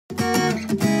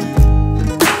Hello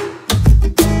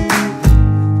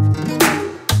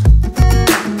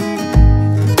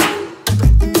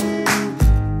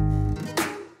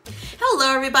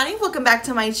everybody, welcome back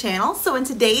to my channel. So in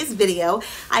today's video,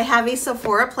 I have a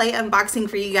Sephora Play unboxing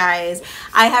for you guys.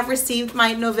 I have received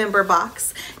my November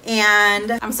box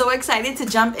and I'm so excited to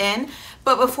jump in.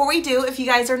 But before we do, if you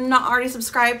guys are not already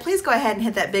subscribed, please go ahead and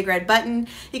hit that big red button.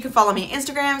 You can follow me on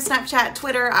Instagram, Snapchat,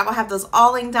 Twitter. I will have those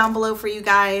all linked down below for you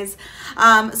guys.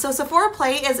 So Sephora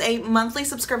Play is a monthly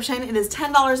subscription. It is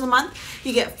 $10 a month.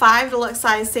 You get 5 deluxe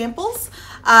size samples.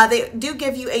 They do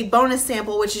give you a bonus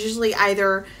sample, which is usually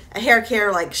either a hair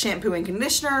care like shampoo and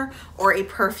conditioner or a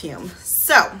perfume.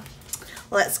 So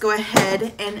let's go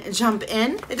ahead and jump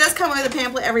in. It does come with a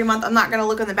pamphlet every month. I'm not going to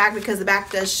look on the back because the back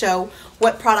does show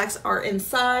what products are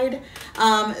inside.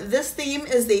 This theme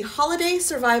is the Holiday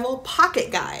Survival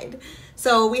Pocket Guide.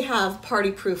 So we have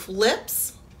party-proof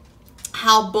lips,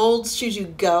 how bold should you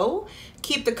go,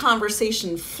 keep the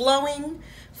conversation flowing,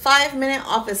 5-minute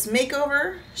office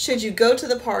makeover, should you go to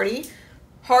the party,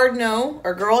 hard no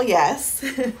or girl yes.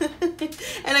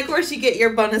 And of course you get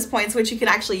your bonus points, which you can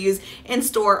actually use in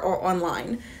store or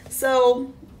online.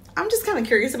 So I'm just kind of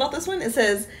curious about this one. It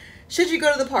says, should you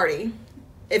go to the party?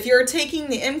 If you're taking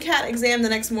the MCAT exam the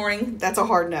next morning, that's a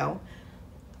hard no.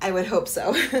 I would hope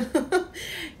so.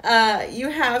 You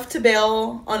have to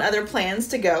bail on other plans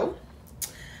to go.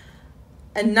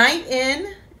 A night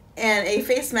in and a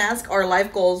face mask are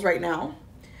life goals right now.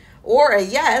 Or a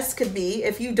yes could be,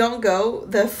 if you don't go,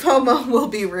 the FOMO will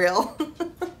be real.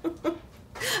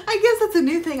 I guess that's a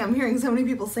new thing I'm hearing so many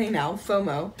people say now,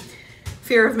 FOMO.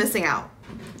 Fear of missing out.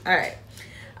 All right.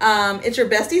 It's your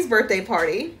bestie's birthday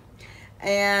party.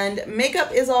 And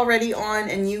makeup is already on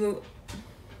and you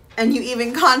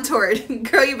even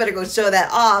contoured. Girl, you better go show that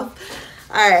off.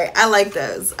 All right. I like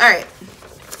those. All right.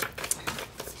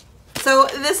 So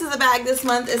this is a bag this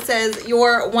month. It says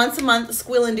your once a month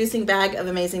squeal-inducing bag of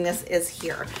amazingness is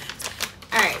here.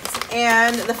 All right,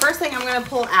 and the first thing I'm gonna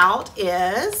pull out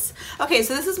is, okay,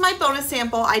 so this is my bonus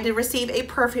sample. I did receive a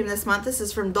perfume this month. This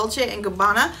is from Dolce &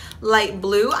 Gabbana Light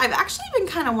Blue. I've actually been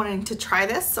kind of wanting to try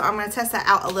this, so I'm gonna test that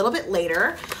out a little bit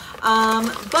later. All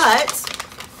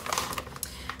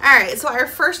right, so our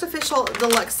first official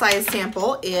deluxe size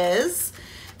sample is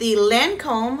the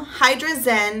Lancome Hydra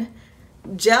Zen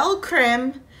Gel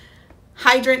Creme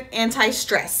Hydrant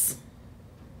Anti-Stress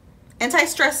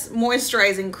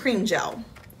Moisturizing Cream Gel.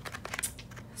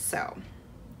 So,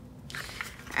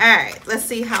 all right, let's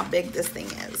see how big this thing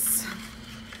is.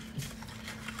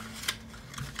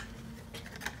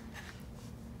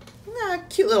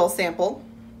 Cute little sample.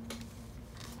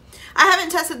 I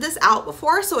haven't tested this out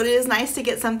before, so it is nice to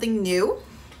get something new. All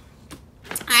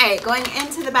right, going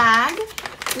into the bag,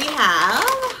 we have,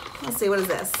 let's see, what is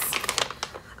this?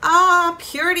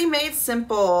 Purity Made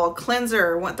Simple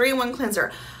Cleanser, 3-in-1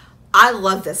 cleanser. I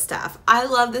love this stuff. I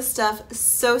love this stuff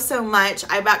so much.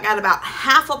 I got about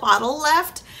half a bottle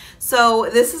left. So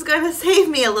this is going to save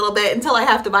me a little bit until I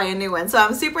have to buy a new one. So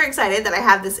I'm super excited that I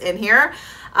have this in here.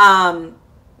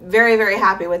 Very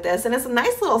happy with this. And it's a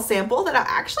nice little sample that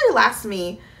actually lasts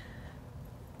me.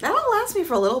 That'll last me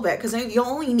for a little bit because you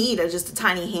only need just a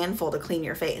tiny handful to clean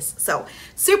your face. So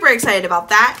super excited about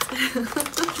that.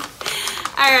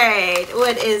 All right,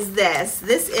 what is this?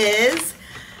 This is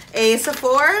a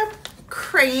Sephora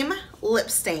Cream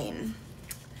Lip Stain.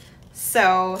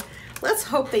 So let's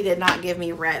hope they did not give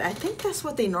me red. I think that's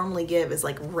what they normally give is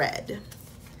like red.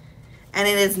 And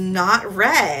it is not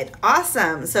red.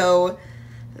 Awesome. So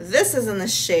this is in the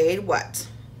shade, what?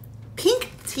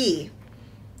 Pink Tea.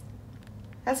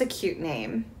 That's a cute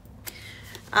name.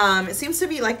 It seems to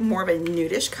be like more of a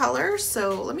nudish color.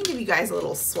 So let me give you guys a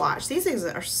little swatch. These things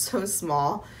are so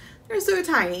small. They're so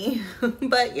tiny,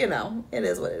 but you know, it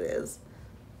is what it is.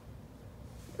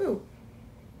 Ooh.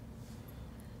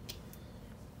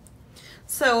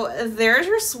 So there's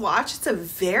your swatch. It's a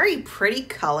very pretty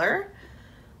color.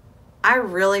 I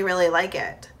really like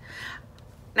it.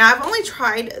 Now I've only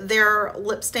tried their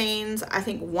lip stains, I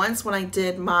think once when I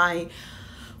did my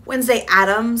Wednesday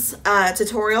Addams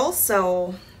tutorial.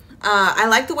 So I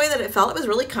like the way that it felt. It was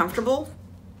really comfortable.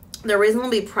 They're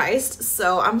reasonably priced,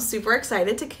 so I'm super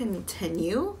excited to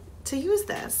continue to use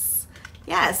this.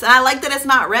 Yes, and I like that it's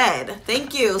not red.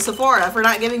 Thank you, Sephora, for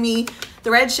not giving me the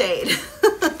red shade.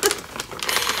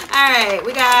 All right,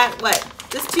 we got what?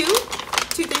 Just two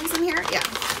things in here? Yeah.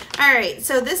 All right,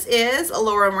 so this is a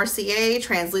Laura Mercier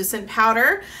translucent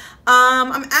powder.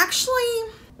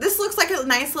 This looks like a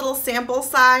nice little sample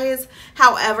size.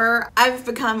 However, I've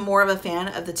become more of a fan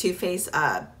of the Too Faced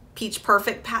Peach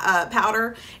Perfect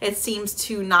powder. It seems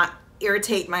to not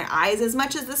irritate my eyes as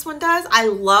much as this one does. I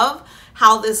love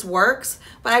how this works,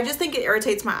 but I just think it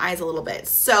irritates my eyes a little bit.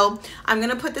 So I'm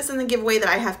gonna put this in the giveaway that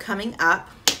I have coming up.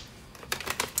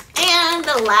 And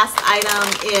the last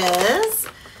item is,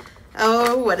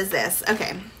 oh, what is this?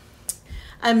 Okay,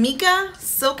 Amika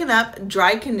Silken Up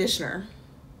Dry Conditioner.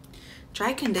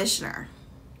 Dry conditioner.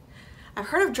 I've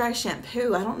heard of dry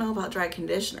shampoo. I don't know about dry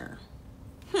conditioner.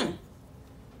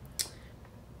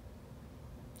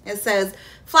 It says,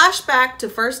 flashback to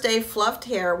first day fluffed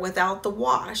hair without the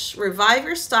wash. Revive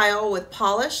your style with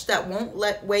polish that won't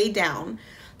let weigh down.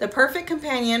 The perfect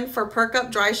companion for perk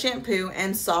up dry shampoo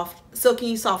and soft,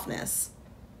 silky softness.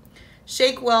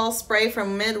 Shake well, spray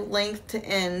from mid-length to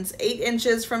ends, 8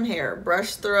 inches from hair.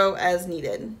 Brush through as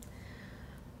needed.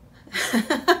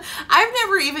 I've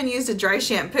never even used a dry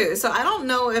shampoo, so I don't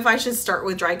know if I should start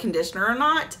with dry conditioner or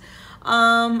not.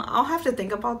 I'll have to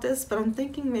think about this, but I'm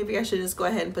thinking maybe I should just go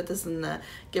ahead and put this in the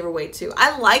giveaway too.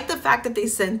 I like the fact that they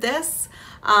sent this.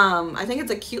 I think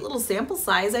it's a cute little sample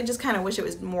size. I just kind of wish it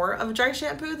was more of a dry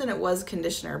shampoo than it was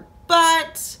conditioner,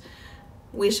 but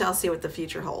we shall see what the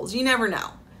future holds. You never know.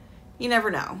 You never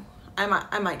know. I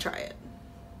might try it.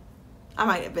 I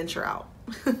might venture out.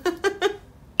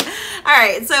 All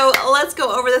right, so let's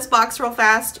go over this box real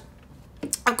fast.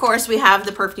 Of course, we have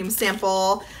the perfume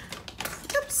sample.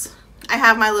 Oops. I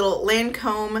have my little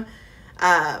Lancome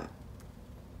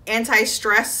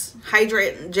anti-stress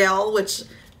hydrate gel, which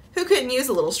who couldn't use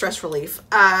a little stress relief?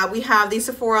 We have the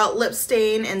Sephora lip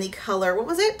stain in the color, what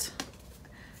was it?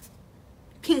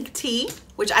 Pink Tea,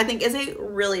 which I think is a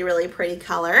really, really pretty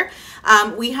color.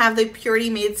 We have the Purity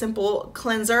Made Simple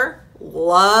cleanser.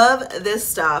 Love this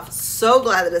stuff. So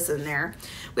glad that it's in there.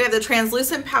 We have the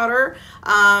translucent powder,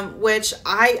 which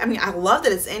I mean, I love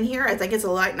that it's in here. I think it's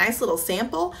a nice little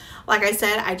sample. Like I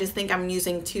said, I just think I'm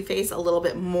using Too Faced a little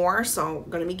bit more, so I'm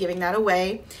going to be giving that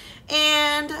away.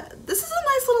 And this is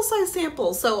a nice little size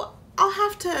sample, so I'll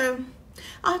have to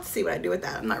see what I do with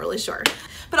that. I'm not really sure.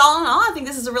 But all in all, I think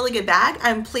this is a really good bag.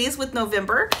 I'm pleased with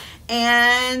November.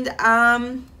 And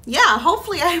yeah,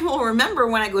 hopefully I will remember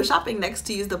when I go shopping next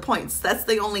to use the points. That's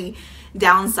the only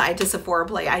downside to Sephora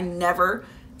Play. I never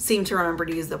seem to remember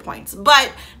to use the points.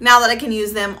 But now that I can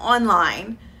use them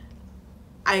online,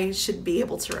 I should be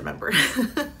able to remember.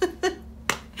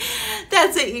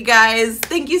 That's it, you guys.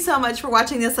 Thank you so much for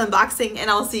watching this unboxing, and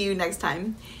I'll see you next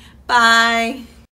time. Bye.